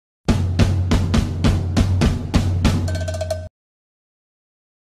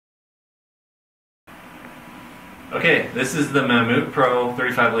Okay, this is the Mammut Pro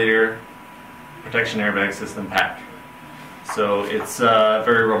 35-liter protection airbag system pack. So it's a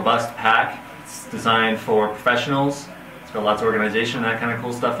very robust pack. It's designed for professionals. It's got lots of organization, that kind of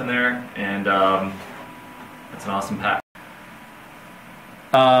cool stuff in there, and it's an awesome pack.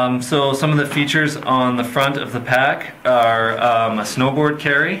 So some of the features on the front of the pack are a snowboard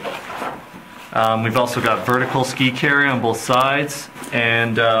carry. We've also got vertical ski carry on both sides,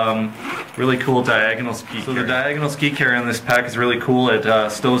 and really cool diagonal ski carry. So the diagonal ski carry on this pack is really cool.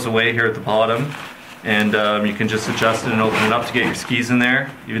 It stows away here at the bottom, and you can just adjust it and open it up to get your skis in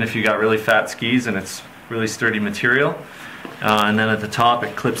there, even if you got really fat skis, and it's really sturdy material. And then at the top,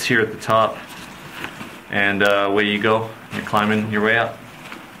 it clips here at the top, and away you go. You're climbing your way up.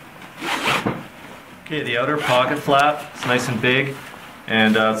 Okay, the outer pocket flap is nice and big,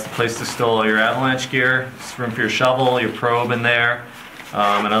 and it's the place to store all your avalanche gear. There's room for your shovel, your probe in there,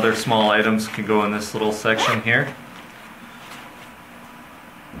 and other small items can go in this little section here.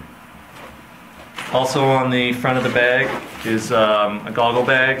 Also on the front of the bag is a goggle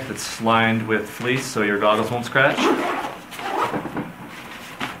bag that's lined with fleece so your goggles won't scratch.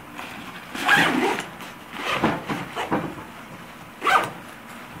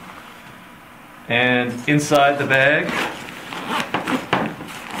 And inside the bag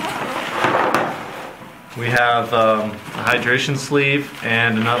we have a hydration sleeve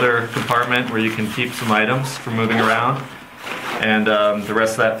and another compartment where you can keep some items for moving around, and the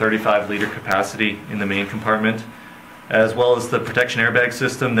rest of that 35-liter capacity in the main compartment, as well as the protection airbag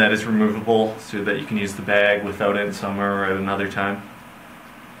system that is removable so that you can use the bag without it in summer or at another time.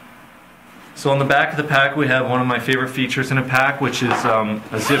 So on the back of the pack we have one of my favorite features in a pack, which is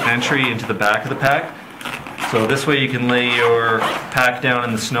a zip entry into the back of the pack. So this way you can lay your pack down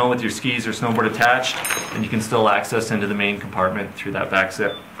in the snow with your skis or snowboard attached, and you can still access into the main compartment through that back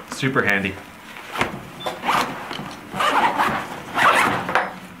zip. Super handy.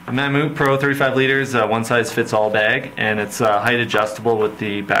 The Mammut Pro 35 liters, one size fits all bag, and it's height adjustable with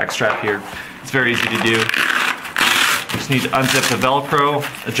the back strap here. It's very easy to do. You just need to unzip the Velcro,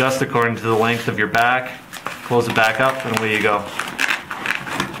 adjust according to the length of your back, close it back up, and away you go.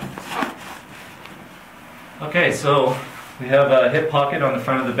 Okay, so we have a hip pocket on the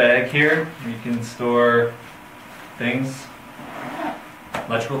front of the bag here. You can store things,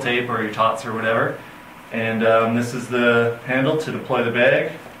 electrical tape or your tots or whatever. And this is the handle to deploy the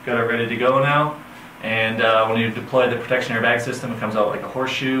bag. Got it ready to go now. And when you deploy the protection airbag system, it comes out like a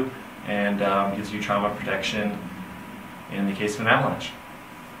horseshoe and gives you trauma protection in the case of an avalanche.